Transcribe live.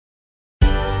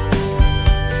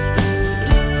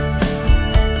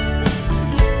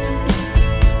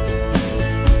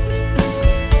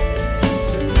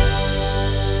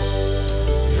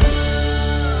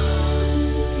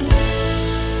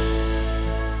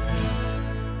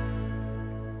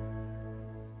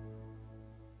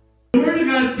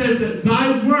says,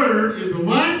 thy word is a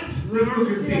what? Let's look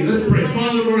and see. Let's pray.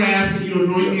 Father, Lord, I ask that you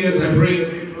anoint me as I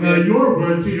bring your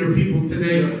word to your people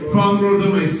today. Father, Lord,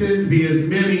 though my sins be as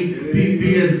many,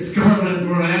 be as scarlet,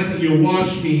 Lord, I ask that you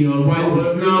wash me white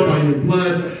as snow by your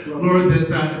blood. Lord,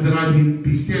 that I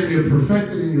be standing here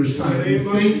perfected in your sight. We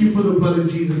thank you for the blood of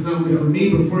Jesus, not only for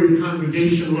me, but for your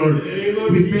congregation, Lord.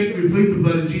 We plead the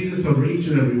blood of Jesus over each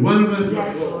and every one of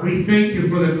us. We thank you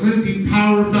for the cleansing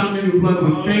power found in your blood.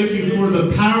 We thank you for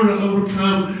the power to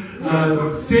overcome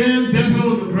sin, death,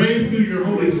 hell, and the grave through your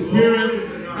Holy Spirit.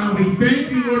 And we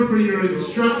thank you, Lord, for your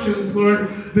instructions, Lord,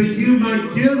 that you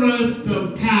might give us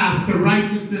the path to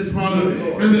righteousness, Father,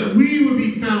 and that we would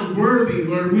be found worthy,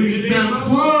 Lord. We be found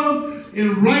clothed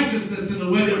in righteousness in the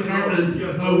wedding garments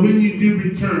when you do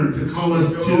return to call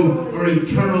us to our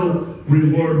eternal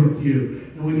reward with you.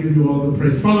 And we give you all the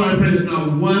praise. Father, I pray that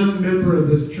not one member of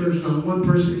this church, not one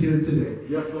person here today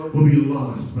will be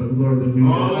lost, but, Lord, that we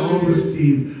will all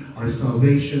receive our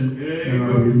salvation and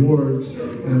our rewards,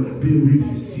 and we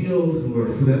be sealed, Lord,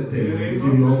 for that day. We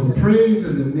give you all the praise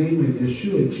in the name of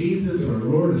Yeshua, Jesus, our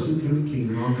Lord, our soon-coming King.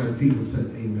 And all God's people said,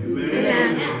 amen.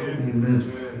 Amen.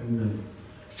 Amen.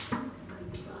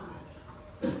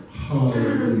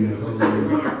 Hallelujah.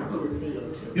 Hallelujah.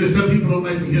 You know, some people don't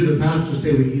like to hear the pastor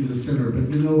say that he's a sinner,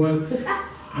 but you know what?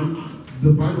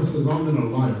 The Bible says all men are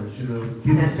liars. You know,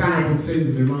 people stand up and say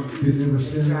that they never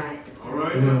sin. All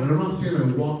right. You know, and I'm not saying I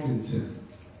walk in sin.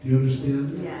 Do you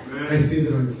understand? Yes. I say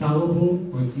that I'm fallible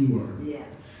like you are. Yeah.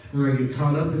 And I get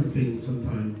caught up in things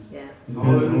sometimes. Yeah. And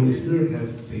then the Holy Spirit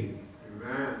has to say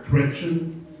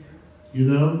correction, you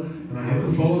know, and I have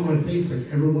to fall on my face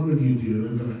like every one of you do.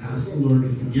 And I'm going to ask the Lord to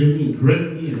forgive me and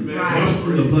correct me and wash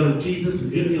me in the blood of Jesus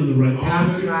and get me on the right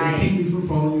path and keep me from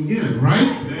falling again,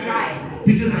 right? Right.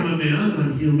 Because I'm a man and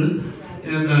I'm human.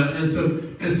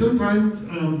 And sometimes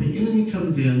the enemy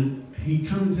comes in. He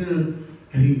comes in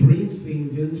and he brings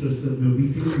things into us that we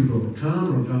think we've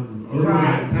overcome or gotten over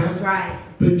that past. That's right.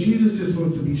 But Jesus just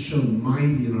wants to be shown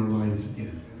mighty in our lives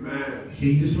again. Amen.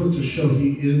 He just wants to show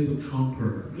he is the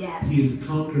conqueror. Yes. He has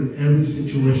conquered every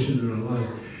situation in our life.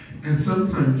 And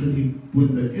sometimes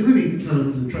when the enemy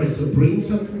comes and tries to bring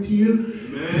something to you,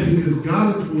 it's because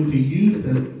God is going to use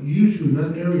you in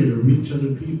that area to reach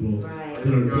other people that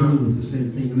are dealing with the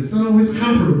same thing. And it's not always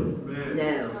comfortable.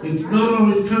 No. It's not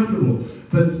always comfortable,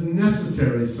 but it's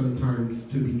necessary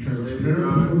sometimes to be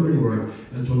transparent before the Lord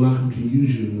and to allow him to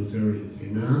use you in those areas.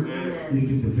 Amen? Amen. You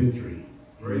get the victory.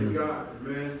 Praise God.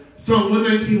 Amen. Psalm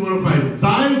 119, 105.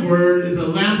 Thy word is a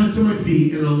lamp unto my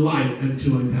feet and a light unto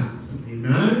my path.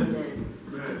 Amen?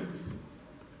 Amen.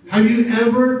 Have you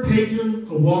ever taken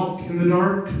a walk in the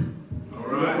dark? All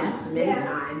right. Yes, many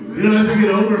times. You know, as I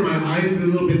get older, my eyes get a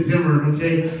little bit dimmer,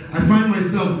 okay? I find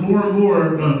myself more and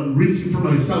more reaching for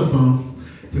my cell phone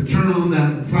to turn on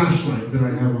that flashlight that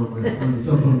I have on my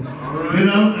cell phone. Right. You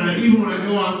know, even when I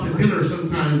go out to dinner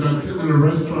sometimes, I'm sitting in a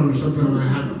restaurant or something and I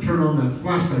have to turn on that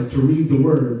flashlight to read the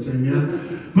words,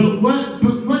 amen? But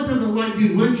what does a light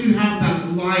do? Once you have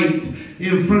that light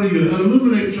in front of you, it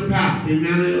illuminates your path,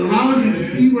 amen? It allows you to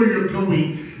see where you're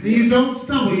going, and you don't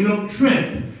stumble, you don't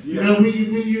trip. You know,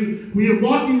 when you're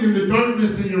walking in the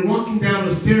darkness and you're walking down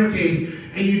a staircase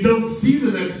and you don't see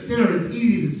the next stair, it's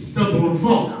easy to stumble and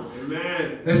fall.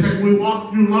 Amen. That's like we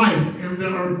walk through life and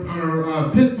there are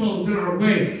pitfalls in our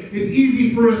way. It's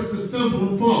easy for us to stumble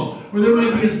and fall. Or there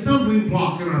might be a stumbling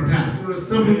block in our path. Or a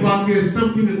stumbling block is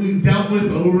something that we've dealt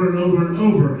with over and over and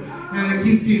over. And it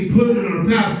keeps getting put in our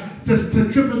path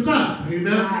to trip us up.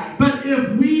 Amen? But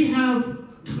if we have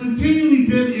continually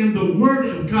been in the Word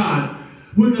of God,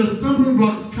 when those stumbling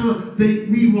blocks come,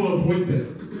 we will avoid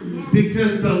them.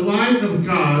 Because the light of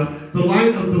God, the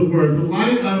light of the Word, the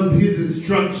light of His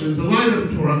instructions, the light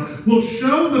of Torah, will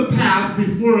show the path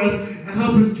before us and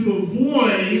help us to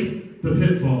avoid the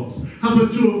pitfalls. Help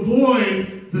us to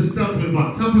avoid the stumbling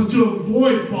blocks. Help us to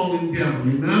avoid falling down.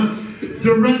 Amen?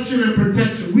 Direction and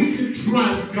protection. We can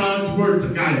trust God's Word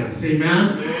to guide us.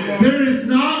 Amen? There is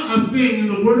not a thing in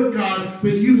the Word of God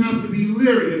that you have to be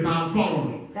leery about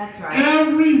following. That's right.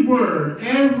 Every word,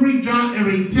 every jot,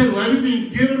 every tittle,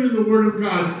 everything given in the Word of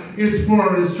God is for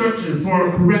our instruction, for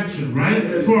our correction,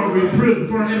 right? For our reproof,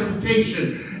 for our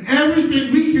edification.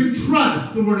 Everything, we can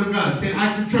trust the Word of God. Say,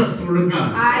 I can trust the Word of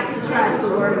God. I can trust the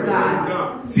Word of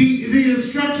God. See, the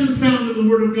instructions found in the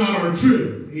Word of God are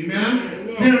true.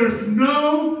 Amen? There's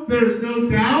no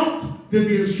doubt that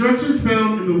the instructions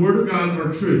found in the Word of God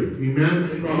are true.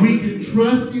 Amen? We can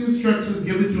trust the instructions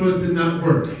given to us in that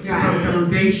Word. It's our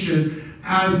foundation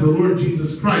as the Lord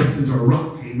Jesus Christ is our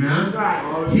rock. Amen?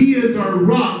 He is our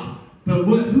rock. But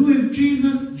who is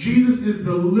Jesus? Jesus is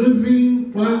the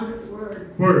living what?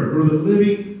 Word. Or the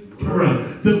living Torah,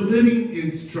 the living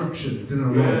instructions in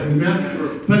our life.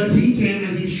 Amen? But he came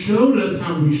and he showed us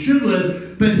how we should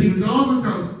live, but he was also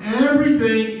telling us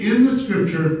everything in the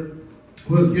scripture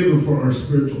was given for our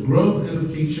spiritual growth,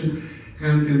 edification,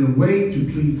 and in a way to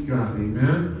please God.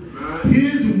 Amen?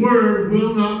 His word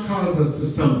will not cause us to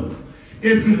stumble.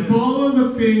 If you follow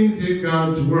the things in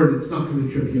God's word, it's not going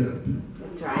to trip you up.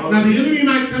 That's right. Now, the enemy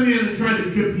might come in and try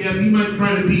to trip you up. He might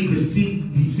try to be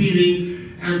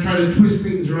deceiving and try to twist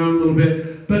things around a little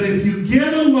bit. But if you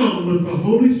get alone with the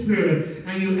Holy Spirit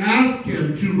and you ask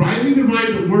him to rightly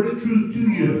divide the word of truth to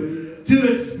you,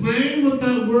 to explain what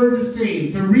that word is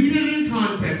saying, to read it in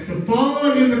context, to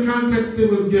follow it in the context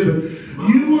it was given,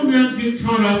 you will not get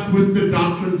caught up with the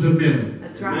doctrines of men.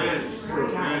 That's right.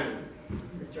 That's right.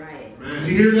 That's right. Did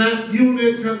you hear that?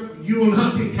 You will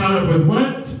not get caught up with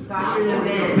what?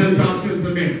 Doctrines of men. The doctrines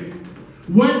of men.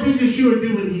 What did Yeshua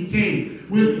do when he came?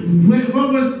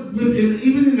 What was,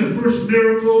 even in the first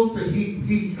miracles that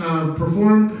he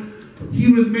performed,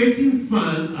 he was making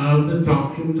fun of the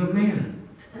doctrines of man.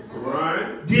 That's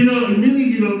right. Do you know, and many of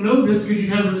you don't know this because you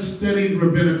haven't studied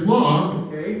rabbinic law,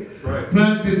 okay? Right.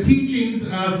 But the teachings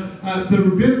of the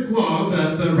rabbinic law,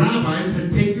 the rabbis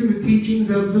had taken the teachings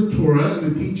of the Torah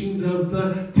and the teachings of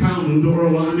the Talmud, the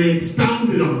oral law, and they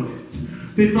expounded on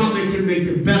it. They thought they could make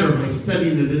it better by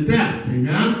studying it in depth,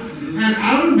 amen? And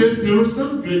out of this, there were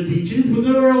some good teachings, but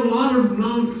there were a lot of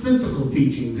nonsensical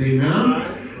teachings, amen?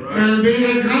 Right. And they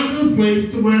had gotten to a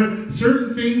place to where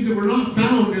certain things that were not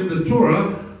found in the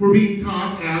Torah were being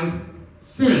taught as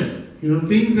sin. You know,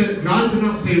 things that God did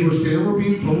not say were sin were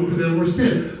being told to them were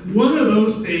sin. One of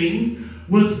those things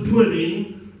was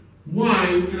putting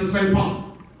wine in a clay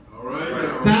pot. All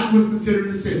right. That was considered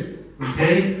a sin.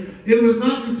 Okay? It was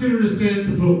not considered a sin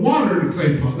to put water in a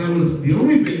clay pot. That was the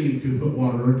only thing you could put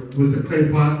water in. Was a clay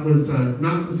pot was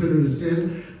not considered a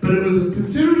sin, but it was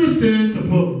considered a sin to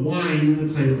put wine in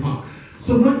a clay pot.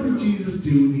 So what did Jesus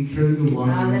do when he turned the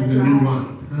water into the new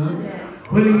wine? Huh?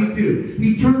 What did he do?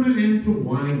 He turned it into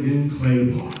wine in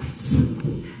clay pots.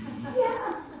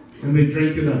 And they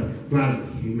drank it up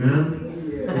gladly.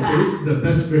 Amen? And so this is the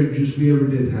best grape juice we ever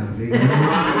did have.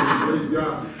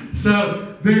 Amen? So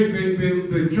he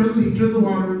turned the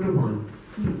water into wine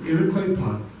in a clay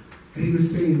pot. And he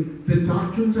was saying, the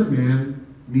doctrines of man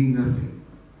mean nothing.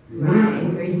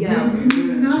 Right. There you go. They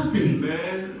mean nothing.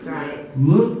 That's right.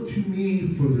 Look to me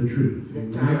for the truth.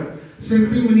 Amen? Same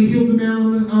thing when he healed the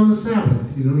man on the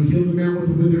Sabbath. You know, he healed the man with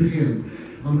a withered hand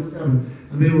on the Sabbath.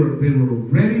 And they were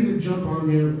ready to jump on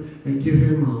him and give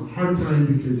him a hard time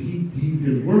because he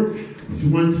did work. So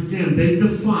once again, they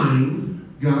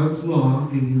defined God's law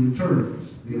in human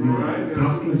terms. They knew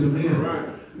doctrines of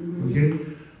man. Okay?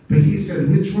 But he said,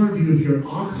 which one of you, if your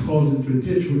ox falls into a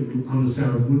ditch on the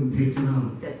Sabbath, wouldn't take him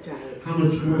out? That's right. How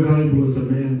much more valuable is a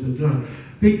man to God?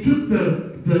 They took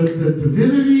the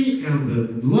divinity and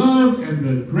the love and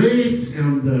the grace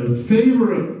and the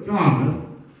favor of God,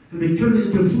 and they turned it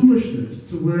into foolishness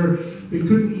to where they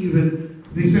couldn't even,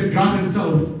 they said God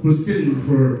himself was sitting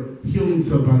for healing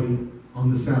somebody on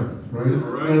the Sabbath,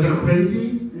 right? Is that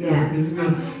crazy? Yeah.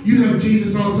 Now, you have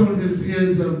Jesus also and his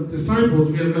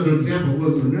disciples. We have another example. It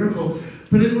wasn't a miracle,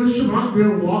 but it was Shabbat. They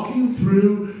were walking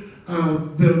through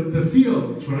the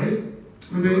fields, right?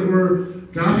 And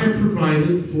God had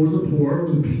provided for the poor,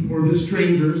 the people, or the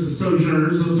strangers, the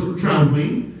sojourners, those that were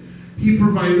traveling. He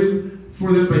provided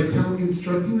for them by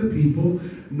instructing the people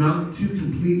not to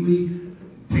completely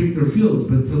take their fields,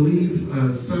 but to leave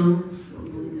some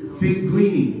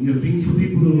gleaning, things for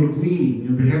people that were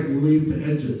gleaning, they had to leave the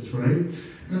edges, right?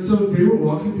 And so they were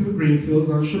walking through the grain fields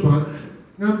on Shabbat.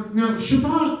 Now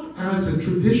Shabbat, as a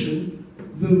tradition,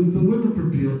 the women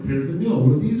prepared the meal.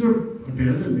 Well, these are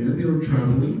abandoned men. They were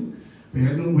traveling. They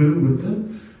had no women with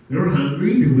them. They were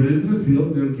hungry. They went into the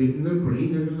field. They're getting their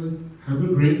grain. They're going to have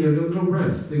their grain. They're going to go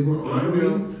rest. They were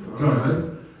honoring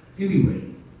God anyway,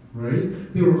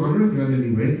 right? They were honoring God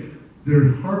anyway. Their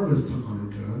heart was to honor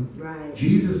God. Right.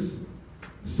 Jesus,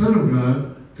 the Son of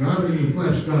God, God in the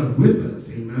flesh, God with us,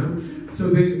 amen?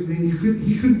 So he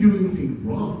couldn't do anything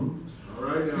wrong.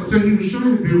 And so he was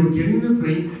showing that they were getting their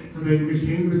grain,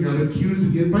 and they got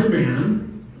accused again by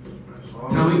man,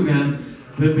 telling them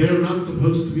that they're not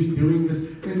supposed to be doing this.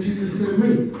 And Jesus said,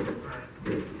 wait,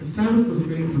 the Sabbath was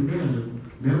made for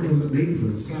man. Man wasn't made for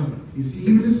the Sabbath. You see,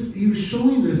 he was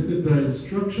showing us that the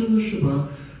instruction of the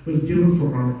Shabbat was given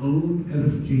for our own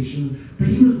edification, but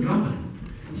he was God.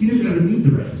 He didn't have to need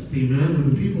the rest, amen?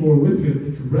 And the people were with him,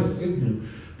 they could rest in him.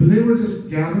 But they were just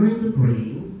gathering the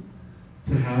grain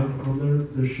to have on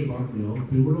their Shabbat meal.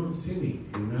 They were not sinning,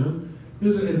 amen?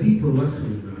 There's a deeper lesson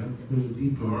in that. There's a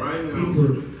deeper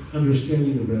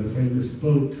understanding of that. If I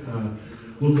misspoke,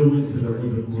 we'll go into that a little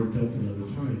bit more depth another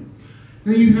time.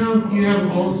 Now you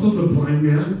have also the blind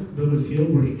man that was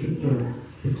healed, where he took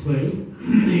the clay,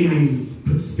 he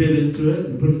put spit into it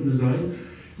and put it in his eyes.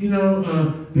 You know,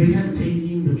 they had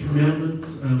taken the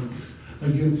commandments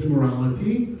against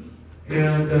immorality,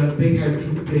 and they had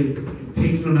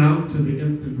taken them out to the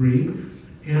nth degree,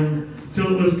 and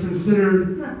so it was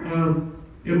considered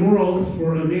immoral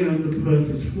for a man to put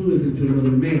his fluids into another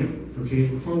man. Okay,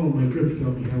 follow my drift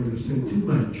without me having to say too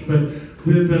much. But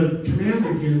the command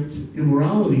against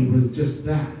immorality was just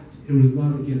that. It was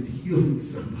not against healing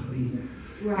somebody.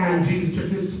 Right. And Jesus took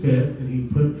his spit and he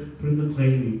put in the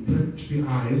clay and he touched the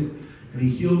eyes and he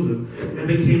healed him. And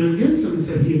they came against him and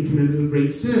said he had committed a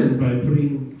great sin by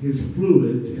putting his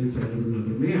fluids inside of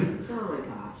another man. Oh my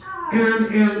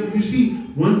gosh. And you see,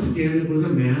 once again, it was a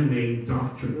man-made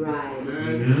doctrine. Right.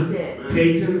 Amen? That's it.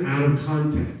 Taken out of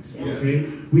context. Yeah. Okay?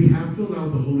 We have to allow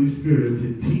the Holy Spirit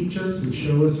to teach us and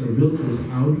show us and reveal to us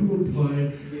how to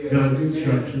apply God's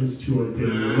instructions to our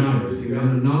daily lives. Amen?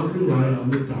 And not rely on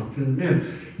the doctrine of man.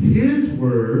 His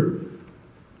word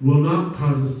will not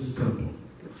cause us to stumble.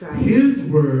 That's right. His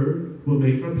word will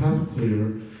make our path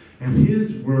clear, and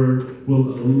his word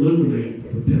will illuminate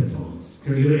the pitfalls.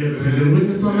 Can I get a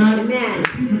witness on that? Amen.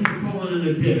 Keep us from falling in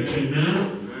a ditch.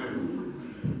 Amen.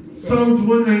 Psalms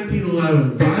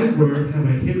 119:11. Thy word have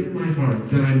I hid in my heart,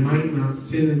 that I might not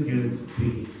sin against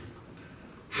thee.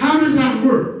 How does that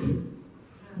work?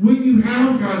 When you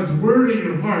have God's word in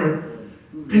your heart,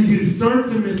 and you start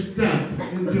to misstep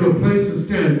into a place of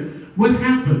sin, what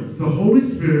happens? The Holy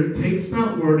Spirit takes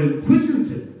that word and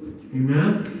quickens it.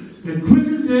 Amen? And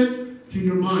quickens it to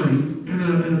your mind,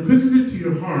 and quickens it to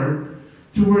your heart,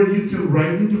 to where you can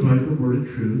rightly divide the word of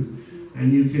truth,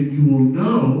 and you will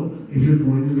know if you're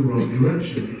going in the wrong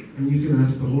direction. And you can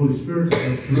ask the Holy Spirit to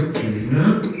help correct you.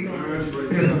 Amen?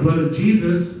 Yes, the blood of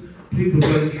Jesus, plead the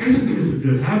blood. I just think it's a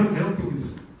good habit. I don't think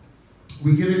it's,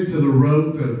 we get into the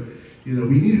road to,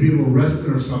 we need to be able to rest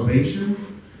in our salvation,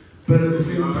 but at the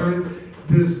same time,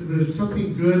 there's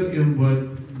something good in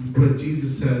what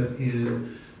Jesus said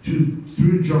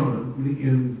through John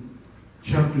in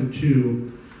chapter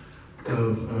 2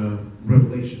 of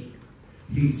Revelation.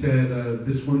 He said,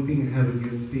 this one thing I have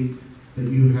against thee, that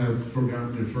you have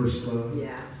forgotten your first love.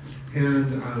 Yeah.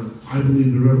 And I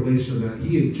believe the revelation of that,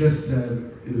 he had just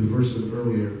said in the verses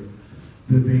earlier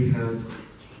that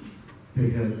they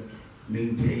had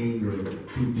maintained or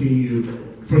continued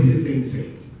for his name's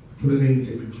sake, for the name's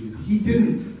sake of Jesus.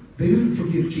 They didn't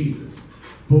forget Jesus.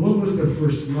 But what was their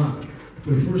first love?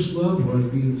 Their first love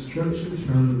was the instructions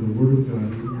found in the Word of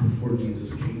God even before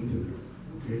Jesus came to them.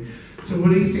 Okay? So what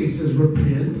did he say? He says,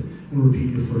 repent and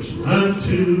repeat your first love.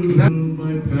 Unto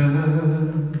my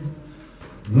path,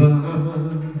 thy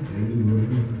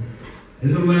word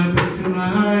is a lamp unto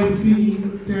my feet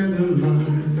and a light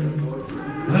unto my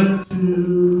path.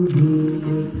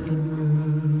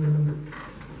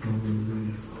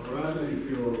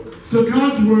 So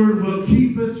God's word will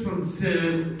keep us from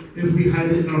sin if we hide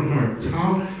it in our hearts.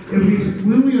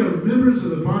 When we are members of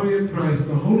the body of Christ,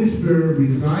 the Holy Spirit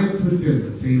resides within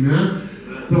us. Amen.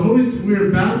 We are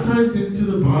baptized into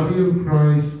the body of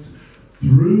Christ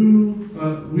through.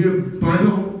 We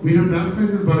are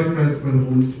baptized in the body of Christ by the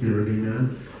Holy Spirit.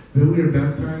 Amen. Then we are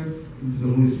baptized into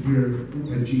the Holy Spirit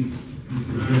by Jesus. He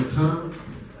says, "He'll come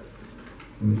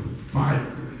with fire."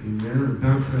 Amen. And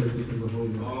baptize us in the Holy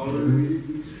Ghost.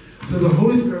 Amen. So the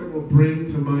Holy Spirit will bring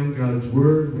to mind God's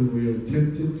word when we are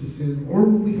tempted to sin or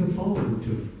when we have fallen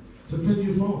into it. Sometimes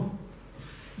you fall.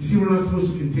 You see, we're not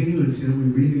supposed to continue in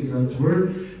sin. We read in God's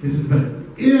word. It says, but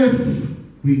if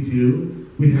we do,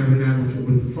 we have an advocate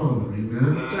with the Father.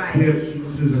 Amen? Right. We have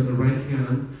Jesus who's at the right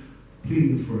hand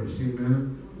pleading for us.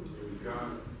 Amen?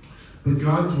 But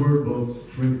God's word will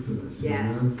strengthen us.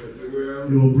 Yes. Amen?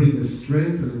 It will bring us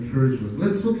strength and encouragement.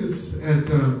 Let's look at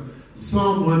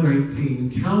Psalm 119.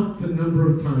 Count the number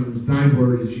of times thy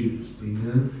word is used.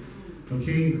 Amen?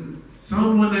 Okay?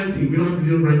 Psalm 119. We don't have to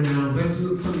do it right now. That's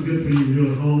something good for you to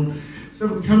do at home.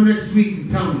 So come next week and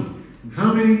tell me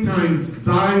how many times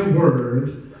thy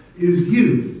word is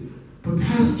used. But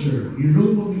Pastor, you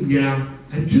really want me? Yeah,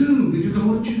 I do. Because I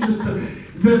want you just to...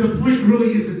 The point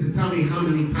really isn't to tell me how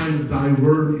many times thy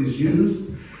word is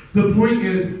used. The point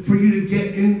is for you to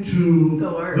get into the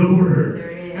word.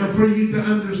 And for you to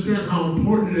understand how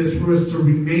important it is for us to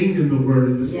remain in the Word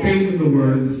and to stay in the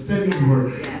Word and to study the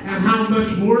Word. And how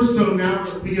much more so now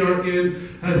that we are in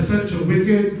such a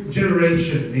wicked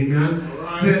generation. Amen?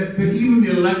 That even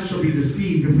the elect shall be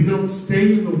deceived if we don't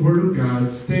stay in the Word of God,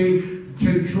 stay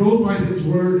controlled by His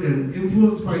Word and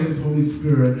influenced by His Holy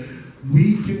Spirit.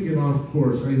 we can get off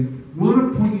course. I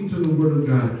want to point you to the Word of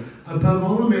God. Above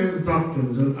all of man's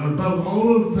doctrines, above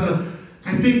all of the,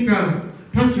 I think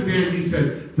Pastor Dan, you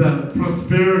said the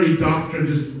prosperity doctrine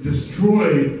just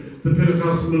destroyed the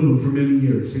Pentecostal movement for many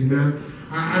years. Amen?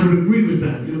 I would agree with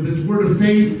that. You know, this word of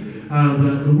faith,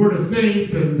 the word of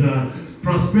faith and the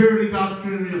prosperity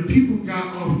doctrine, you know, people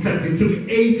got off track. They took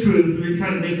a truth and they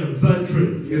tried to make it the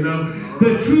truth, you know.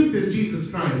 The truth is Jesus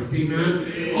Christ,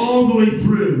 amen? All the way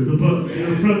through the book, you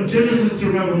know, from Genesis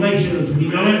to Revelation as we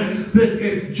know it, that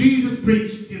it's Jesus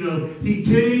preached, you know, he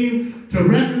came to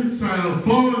reconcile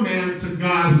fallen man to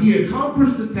God. He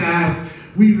accomplished the task.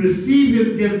 We receive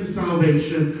his gift of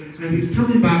salvation, and he's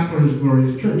coming back for his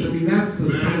glorious church. I mean, that's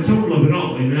the sum total of it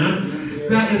all, amen?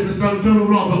 That is the sum total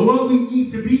of it all. But what we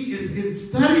need to be is in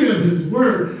study of his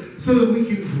word so that we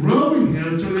can grow in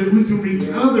him, so that we can reach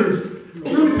others.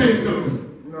 Let me tell you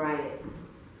something. Right.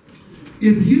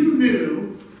 If you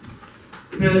knew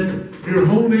that your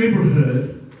whole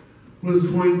neighborhood was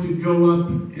going to go up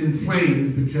in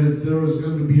flames because there was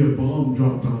going to be a bomb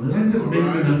dropped on it, I'm just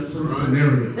making up some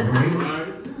scenario, right?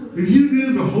 If you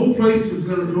knew the whole place was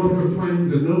going to go up in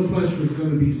flames and no flesh was going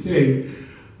to be saved,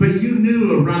 but you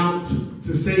knew a route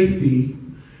to safety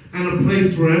and a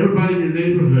place where everybody in your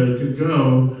neighborhood could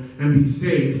go and be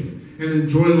safe and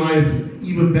enjoy life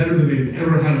even better than they've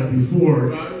ever had it before,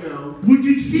 would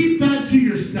you keep that to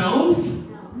yourself?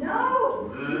 No.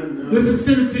 Let's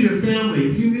extend it to your family.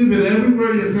 If you knew that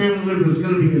everywhere your family lived was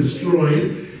going to be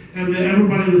destroyed and that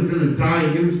everybody was going to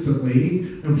die instantly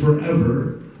and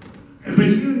forever, but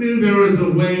you knew there was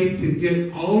a way to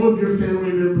get all of your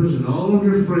family members and all of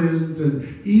your friends and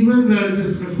even the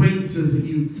just acquaintances that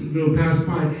you could go pass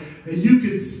by, and you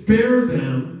could spare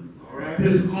them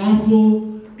this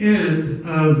awful end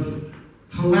of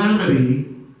calamity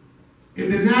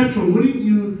in the natural, wouldn't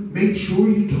you make sure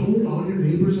you told all your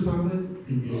neighbors about it?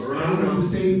 And you got them to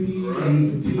safety, and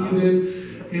you continued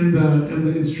it in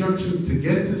the instructions to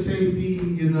get to safety,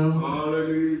 you know.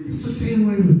 Hallelujah. It's the same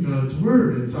way with God's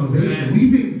word and salvation. Amen.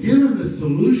 We've been given the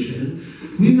solution.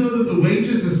 We know that the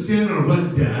wages of sin are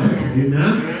what? Death.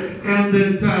 Amen. And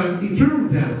that eternal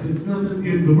death is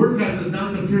nothing. The word of God says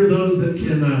not to fear those that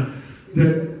can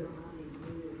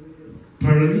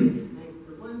pardon me?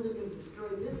 The ones that can destroy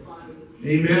this body.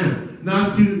 Amen.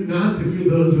 Not to fear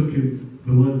those who can,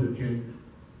 the ones that can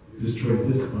destroy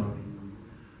this body,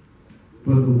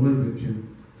 but the one that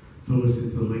can throw us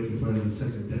into the lake of fire in the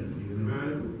second death.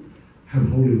 Amen. Have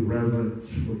holy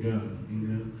reverence for God.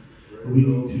 Amen. We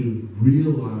need to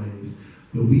realize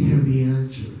that we have the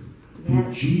answer.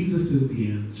 That Jesus is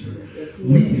the answer.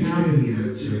 We have the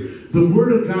answer. The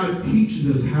Word of God teaches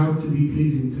us how to be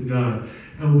pleasing to God.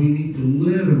 And we need to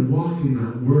live and walk in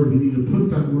that Word. We need to put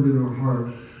that Word in our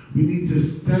heart. We need to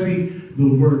study the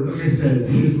Word. Like I said,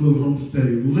 here's a little home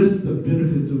study. List the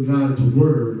benefits of God's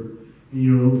Word in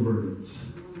your own words.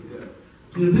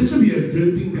 You know, this would be a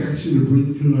good thing to actually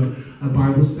bring to a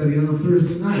Bible study on a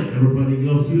Thursday night. Everybody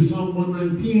go through Psalm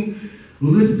 119,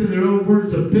 list in their own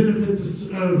words the benefits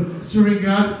of serving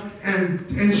God,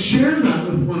 and share that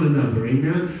with one another.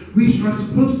 Amen. We are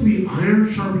supposed to be iron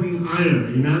sharpening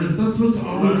iron. Amen. It's not supposed to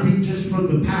always be just from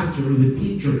the pastor or the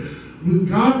teacher.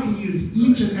 God can use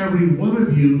each and every one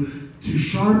of you to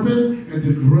sharpen and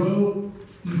to grow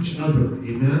each other.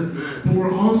 Amen. But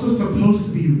we're also supposed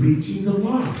to be reaching the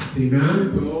lost.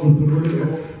 Amen. With the Word of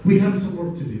God. We have some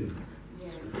work to do.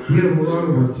 We have a lot of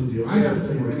work to do. I have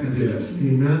some work to do.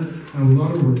 Amen. I have a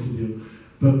lot of work to do.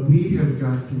 But we have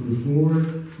got to move forward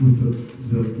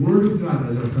with the Word of God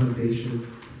as our foundation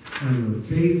and the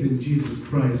faith in Jesus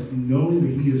Christ, knowing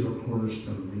that He is our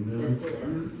cornerstone.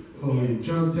 Amen. Hallelujah.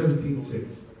 John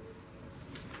 17:6.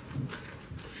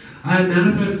 I have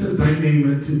manifested thy name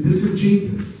unto. This is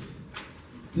Jesus.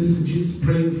 This is Jesus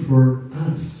praying for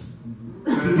us.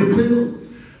 You get this?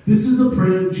 This is the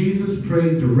prayer Jesus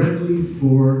prayed directly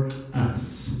for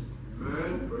us.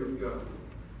 Amen. Praise God.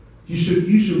 You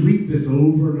should read this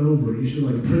over and over. You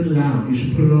should print it out. You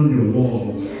should put it on your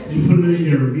wall. You should put it in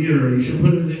your mirror. You should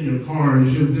put it in your car.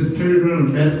 You should just carry it around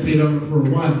and meditate on it for a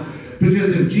while.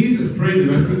 Because if Jesus prayed it,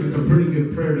 I think it's a pretty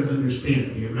good prayer to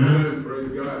understand. Amen. Praise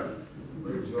God.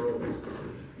 Praise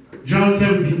God. John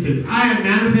 17:6. I have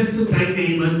manifested thy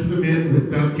name unto the men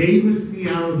which thou gavest me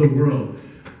out of the world.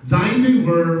 Thine they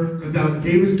were, and thou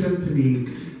gavest them to me,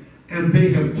 and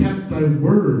they have kept thy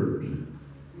word.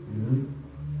 Yeah.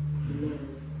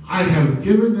 I have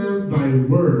given them thy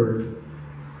word,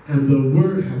 and the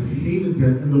word hath hated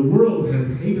them, and the world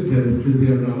hath hated them, because they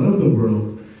are not of the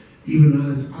world, even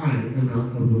as I am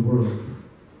not of the world.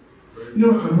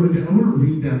 You know, I want to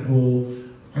read that whole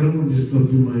I don't want to just go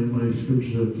through my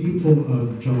scriptures. Can you pull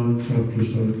up John chapter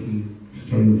 17,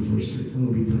 starting with verse 6, and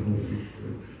we'll read the whole thing.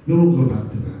 Then we'll go back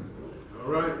to that.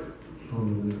 All right.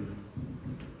 Hallelujah.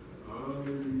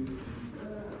 Hallelujah.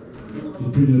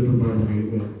 Just bring it up in Bible Gate,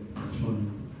 but it's fun.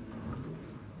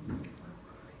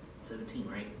 17,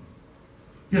 right?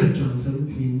 Yeah, John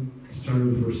 17, starting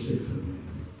with verse 6, I believe.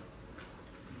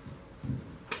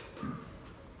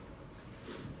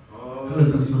 How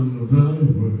does that sound? Thy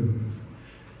word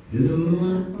is a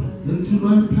lamp unto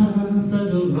my path and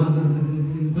a light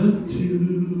unto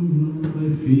my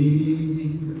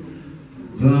feet.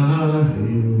 Thy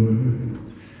word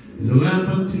is a lamp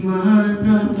unto my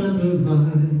path and a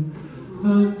light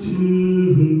unto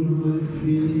my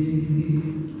feet.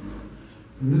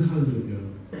 And then how does it go?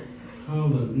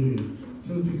 Hallelujah. So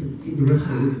if you can give the rest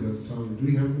of the words of that song. Do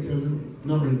we have them, Kevin?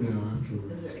 Not right now,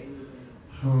 afterwards.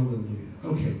 Hallelujah.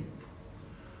 Okay.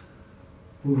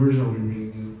 What version are we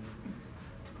reading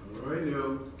now? All right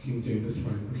now. King James, that's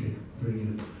fine. Okay, very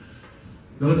good.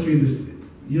 Now let's read this.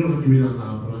 You don't have to read it out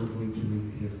loud, but I'm going to read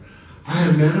it here. I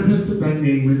have manifested thy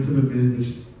name into the men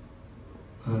which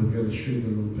I've got to shrink a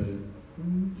little bit.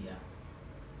 Yeah.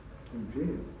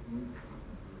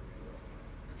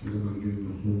 Because I'm not getting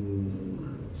the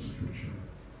whole scripture.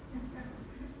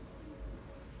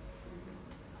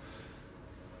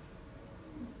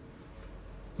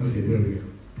 Okay, there we go.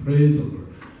 Praise the Lord.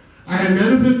 I have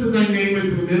manifested thy name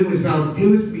unto the men which thou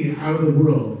givest me out of the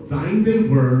world. Thine they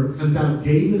were, and thou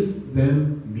gavest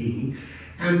them me,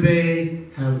 and they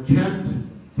have kept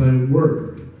thy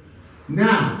word.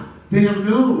 Now they have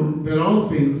known that all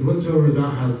things whatsoever thou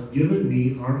hast given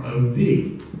me are of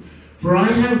thee. For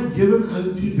I have given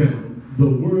unto them the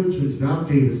words which thou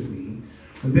gavest me,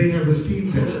 and they have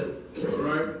received them. All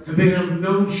right. And they have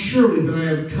known surely that I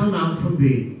have come out from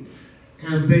thee,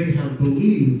 and they have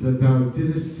believed that thou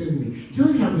didst send me. Can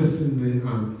I have this in the,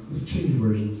 let's change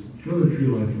versions. Go to the Tree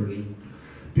Life version.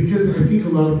 Because I think a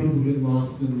lot of people get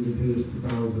lost in the this, the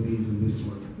thousands of these, and this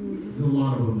one. There's a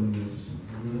lot of them in this.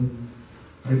 Amen.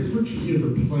 I just want you to hear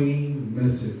the plain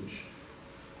message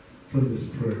from this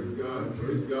prayer. Praise God.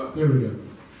 Praise God. There we go.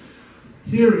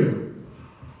 Here we go.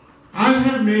 I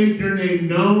have made your name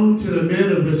known to the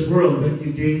men of this world that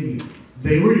you gave me.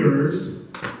 They were yours.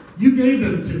 You gave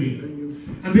them to me.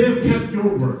 And they have kept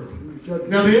your word.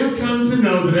 Now they have come to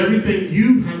know that everything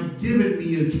you have given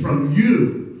me is from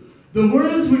you. The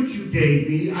words which you gave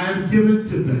me, I have given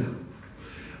to them.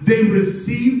 They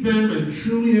received them and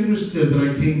truly understood that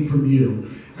I came from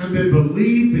you. And they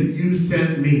believed that you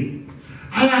sent me.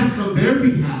 I ask on their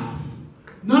behalf,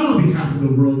 not on behalf of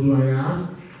the world do I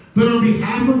ask, but on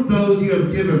behalf of those you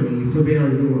have given me, for they are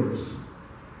yours.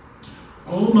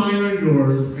 All mine are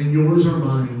yours, and yours are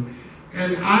mine.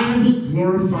 And I have been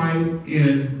glorified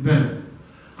in them.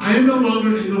 I am no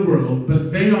longer in the world,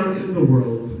 but they are in the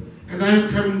world, and I am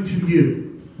coming to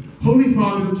you. Holy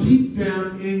Father, keep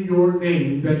them in your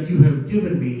name that you have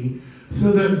given me,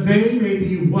 so that they may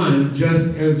be one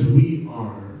just as we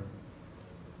are.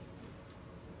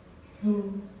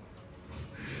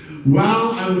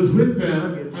 While I was with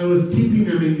them, I was keeping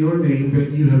them in your name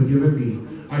that you have given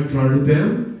me. I guarded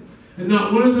them, and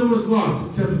not one of them was lost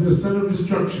except for the son of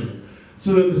destruction,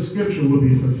 so that the scripture will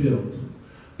be fulfilled.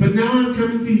 But now I'm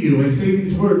coming to you. I say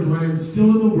these words while I am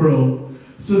still in the world,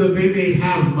 so that they may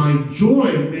have my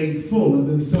joy made full in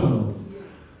themselves.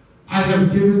 I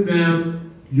have given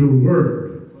them your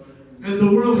word. And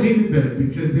the world hated them,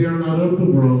 because they are not of the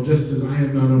world, just as I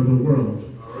am not of the world.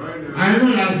 All right now. I am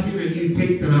not asking that you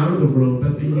take them out of the world,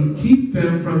 but that you keep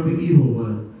them from the evil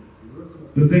one.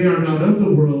 That they are not of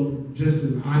the world, just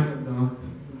as I am not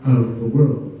of the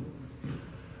world.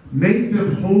 Make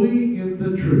them holy in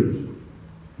the truth.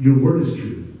 Your word is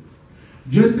truth.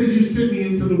 Just as you sent me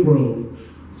into the world,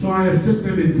 so I have sent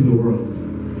them into the world.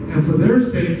 And for their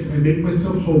sakes I make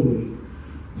myself holy,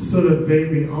 so that they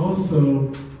may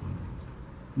also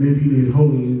be made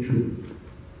holy in truth.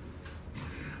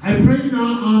 I pray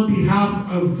not on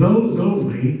behalf of those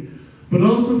only, but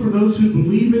also for those who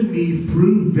believe in me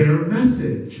through their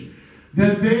message,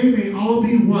 that they may all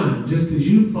be one, just as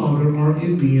you, Father, are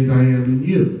in me and I am in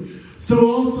you.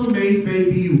 So also may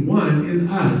they be one in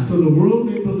us, so the world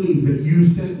may believe that you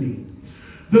sent me.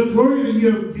 The glory that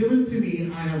you have given to me,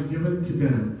 I have given to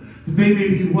them, that they may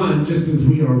be one, just as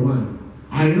we are one.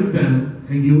 I in them,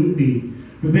 and you in me,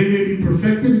 that they may be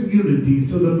perfected in unity,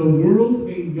 so that the world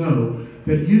may know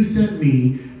that you sent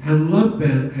me and loved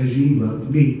them as you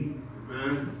loved me.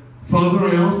 Amen. Father,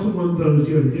 I also want those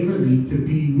you have given me to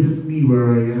be with me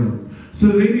where I am, so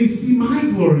that they may see my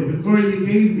glory, the glory you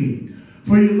gave me,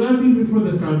 For you loved me before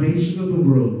the foundation of the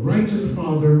world. Righteous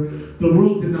Father, the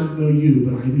world did not know you,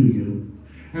 but I knew you.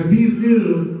 And these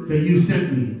knew that you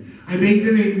sent me. I made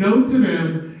your name known to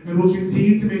them and will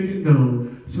continue to make it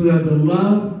known, so that the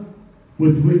love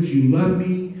with which you love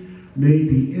me may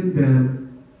be in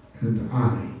them and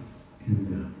I in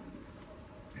them.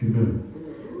 Amen.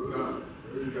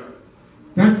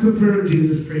 That's the prayer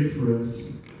Jesus prayed for us.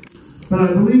 But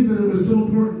I believe that it was so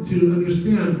important to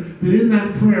understand that in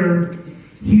that prayer,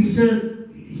 he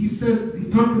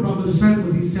talked about the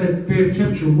disciples. He said, they have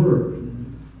kept your word.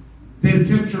 They have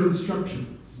kept your instructions.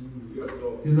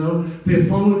 You know, they have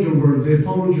followed your word. They have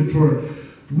followed your Torah.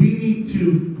 We need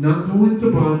to not go into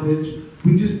bondage.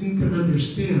 We just need to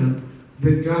understand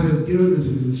that God has given us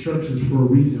his instructions for a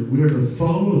reason. We are to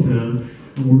follow them,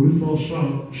 and where we fall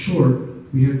short,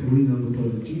 we have to lean on the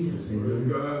blood of Jesus.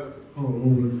 Amen.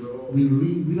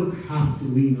 We don't have to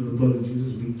lean on the blood of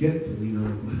Jesus. We get to lean on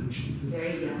the blood of Jesus.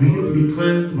 We get to be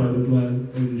cleansed by the blood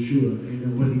of Yeshua.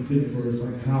 Amen. What he did for us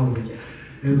on Calvary.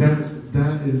 And that's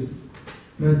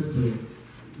the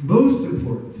most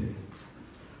important thing.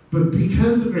 But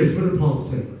because of grace, what did Paul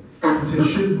say? He said,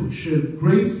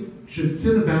 should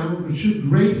sin abound, or should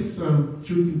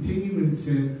we continue in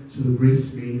sin so the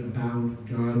grace may abound?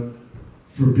 God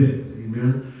forbid.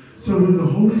 Amen. So when the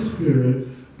Holy Spirit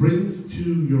brings to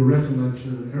your recollection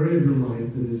an area of your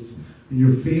life that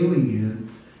you're failing in,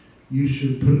 you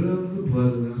should put it under the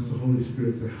blood and ask the Holy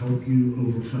Spirit to help you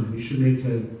overcome. You should make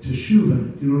a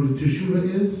teshuvah. You know what a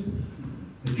teshuvah is?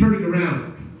 A turning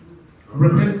around.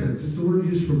 Repentance. It's the word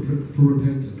used for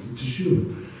repentance. A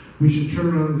teshuvah. We should turn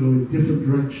around and go a different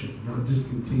direction, not just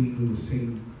continue in the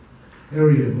same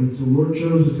area. When the Lord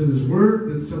shows us in his word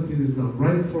that something is not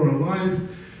right for our lives,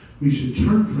 we should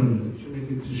turn from it. We should make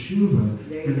it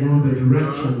teshuvah and go in the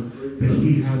direction that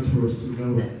he has for us to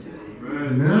go. That's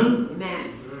right. Amen?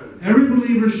 Amen. Every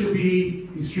believer should be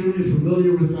extremely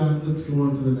familiar with that. Let's go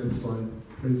on to the next slide.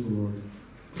 Praise the Lord.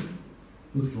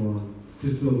 Let's go on.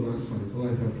 Just do the last slide, the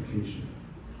life application.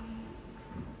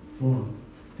 Go on.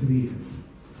 To the end.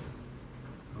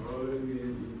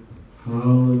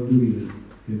 Hallelujah.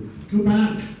 Go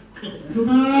back. Go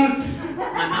back.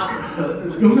 My mouse.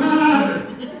 Go back.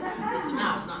 It's the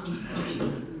mouse, not me.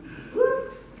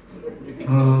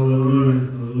 Hallelujah.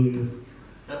 Hallelujah.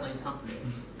 That like something.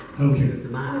 Okay. The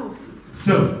mouse.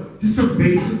 So, just some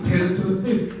basic tenets of the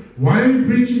faith. Why are we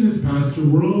preaching this, Pastor?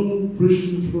 We're all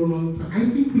Christians for a long time. I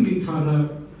think we get caught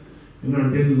up in our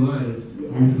daily lives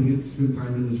and we forget to spend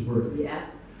time in his word. Yeah.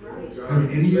 Have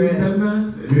any of you done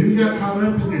that? When you got caught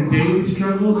up in your daily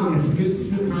struggles and you forget to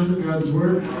spend time in God's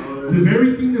word, the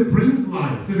very thing that brings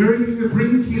life, the very thing that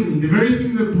brings healing, the very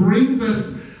thing that brings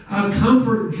us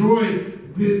comfort, joy,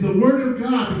 is the word of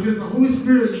God, because the Holy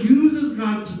Spirit uses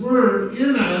God's word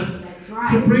in us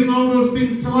to bring all those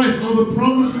things to life. All the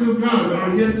promises of God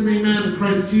are yes and amen in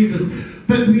Christ Jesus.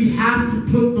 But we have to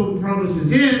put the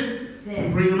promises in to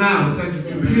bring them out. It's like a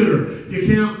computer. You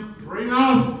can't bring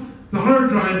off the hard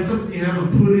drive is something you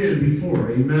haven't put in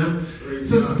before. Amen?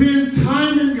 So spend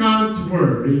time in God's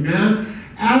word. Amen?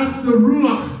 Ask the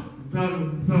Ruach,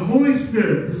 the Holy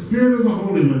Spirit, the Spirit of the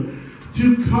Holy One,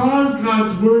 to cause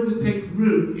God's word to take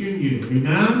root in you.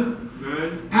 Amen?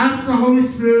 Amen. Ask the Holy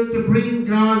Spirit to bring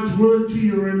God's word to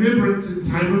your remembrance in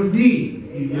time of need.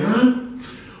 Amen?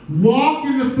 Walk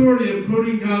in authority of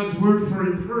quoting God's word for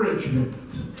encouragement.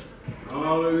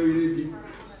 Hallelujah.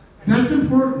 That's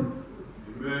important.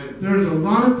 Amen. There's a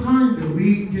lot of times that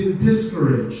we get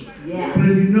discouraged. Yes. But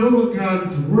if you know what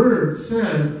God's word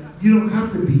says, you don't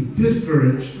have to be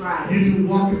discouraged. Right. You can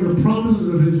walk in the promises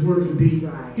of his word and be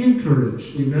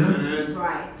encouraged. Amen? That's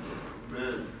right.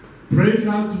 Amen. Pray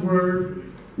God's word,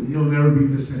 you'll never be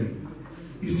the same.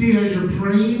 You see, as you're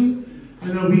praying, I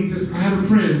know I had a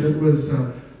friend that was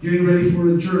getting ready for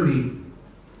a journey.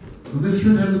 And this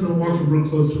friend hasn't been walking real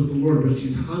close with the Lord, but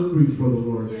she's hungry for the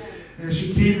Lord. Yes. And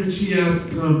she came and she asked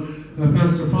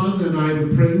Pastor Fonda and I to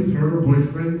pray with her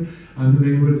boyfriend, and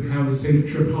they would have a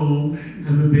safe trip home,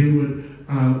 and then they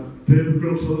would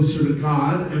grow closer to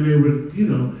God, and they would,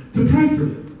 to pray for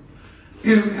them.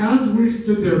 And as we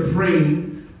stood there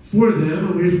praying for them,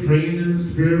 and we were praying in the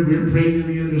Spirit, we were praying in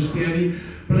the understanding,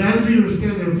 but as we were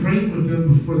standing there praying with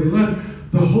them before they left,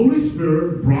 the Holy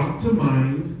Spirit brought to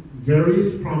mind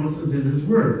various promises in his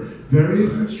word,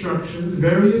 various instructions,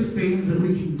 various things that we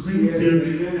can cling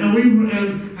to, and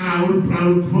I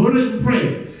would quote it and pray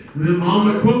it. And then Mom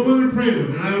would quote one and pray it,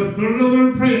 and I would quote another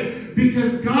and pray it,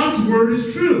 because God's word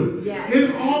is true. Yes.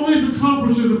 It always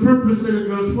accomplishes the purpose that it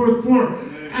goes forth for.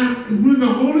 And when the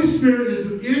Holy Spirit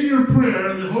is in your prayer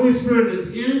and the Holy Spirit is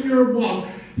in your walk,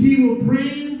 he will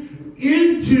bring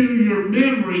into your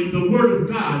memory the Word of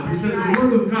God, because the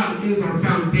Word of God is our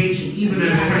foundation, even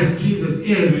as Christ Jesus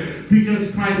is,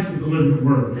 because Christ is the living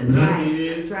Word. That's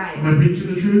right. That's right. Am I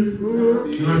preaching the truth?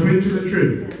 Mhm. Am I preaching the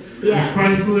truth? Yes. Is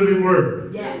Christ the living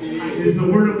Word? Yes. Is the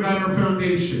Word of God our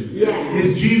foundation? Yes.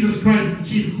 Is Jesus Christ the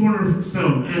chief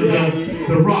cornerstone and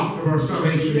the rock of our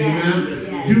salvation? Yes.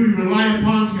 Amen? Yes. Do we rely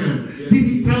upon Him? Did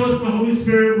He tell us the Holy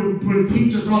Spirit would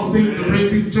teach us all things and bring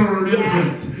things to our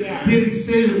remembrance? Yes. Yes. Did He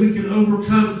say that we can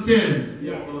overcome sin?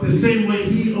 Yes. The same way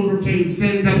He overcame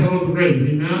sin, death, and the grave.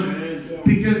 Amen? Yes.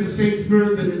 Because the same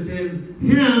Spirit that is in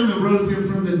Him that rose Him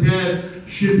from the dead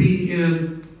should be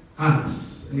in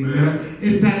us. Amen?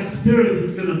 It's that Spirit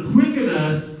that's going to quicken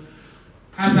us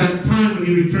at that time when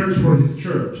He returns for His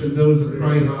church. And those of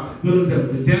Christ, those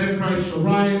that the dead in Christ shall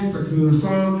rise, like in the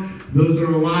song. Those that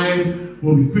are alive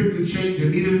will be quickly changed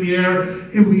and meet Him in the air.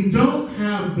 If we don't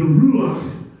have the Ruach,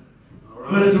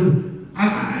 but it's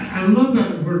I love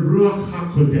that word Ruach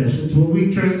HaKodesh. It's what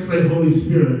we translate Holy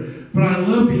Spirit. But I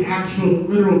love the actual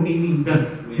literal meaning,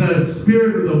 the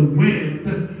spirit of the wind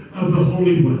of the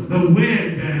Holy One. The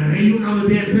wind. You know, on the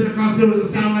day of Pentecost, there was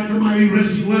a sound like a mighty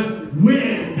rushing what?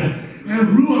 Wind.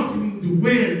 And Ruach means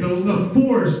wind, the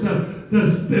force,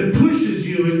 that pushes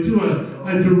you into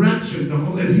a direction,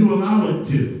 if you allow it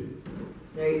to.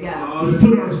 There you go. Let's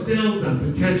put our sails up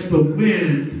and catch the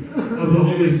wind of the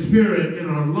Holy Spirit in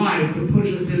our life to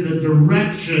push us in the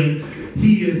direction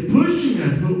He is pushing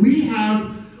us. But we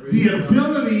have the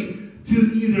ability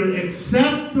to either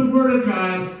accept the Word of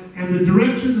God and the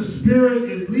direction the Spirit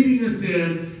is leading us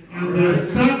in, and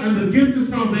the gift of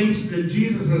salvation that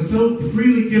Jesus has so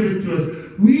freely given to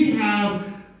us. We have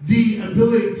the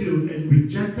ability to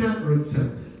reject that or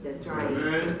accept it. That's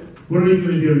right. What are you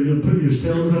going to do? Are you going to put your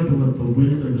sails up and let the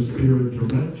wind of the Spirit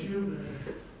direct you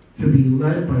to be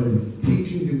led by the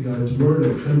teachings in God's Word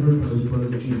and covered by the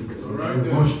blood of Jesus?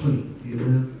 And washed clean.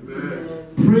 Amen?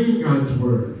 Pray in God's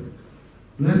Word.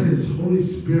 Let His Holy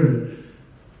Spirit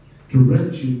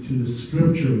direct you to the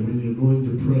Scripture when you're going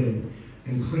to pray,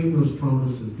 and claim those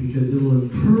promises, because it'll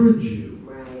encourage you.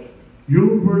 Right.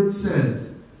 Your Word says,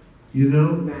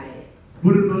 Right.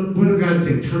 What did God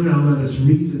say? Come now, let us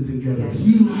reason together. Yes.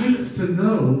 He likes to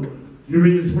know you're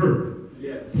in His Word.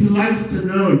 Yes. He likes to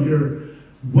know you're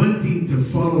wanting to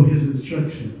follow His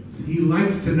instructions. He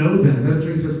likes to know that. That's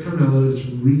why He says, come now, let us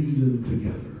reason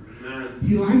together. Amen.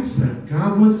 He likes that.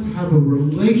 God wants to have a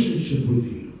relationship with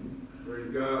you. Praise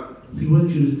God. He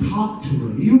wants you to talk to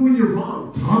Him. Even when you're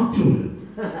wrong, talk to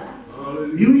Him.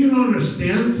 Hallelujah. Even when you don't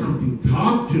understand something,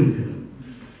 talk to Him.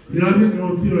 I've been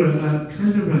going through a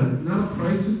kind of not a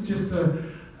crisis, just a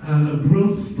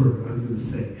growth spurt, I'm going to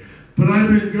say. But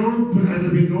as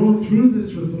I've been going through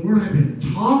this with the Lord, I've been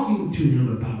talking to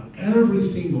Him about every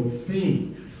single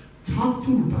thing. Talk to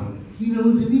Him about it. He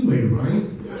knows anyway,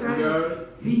 right? That's right.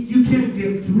 You can't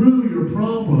get through your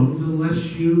problems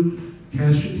unless you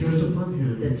cast your cares upon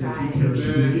Him. That's because right. He cares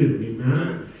for you.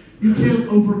 Amen? You can't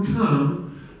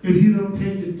overcome if you don't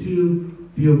take it to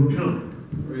the overcomer.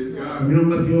 Praise God. You don't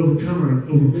let the overcomer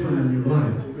overcome in your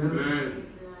life. Amen.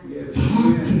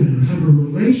 Talk to Him. Have a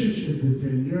relationship with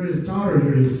Him. You're His daughter.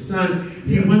 You're His son.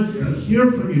 He wants to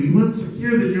hear from you. He wants to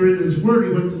hear that you're in His Word.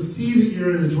 He wants to see that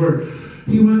you're in His Word.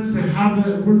 He wants to have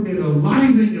that Word made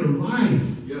alive in your life.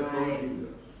 Yes, Lord Jesus.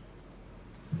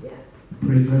 Yeah.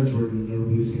 Pray God's Word will never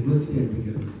be seen. Let's stand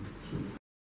together.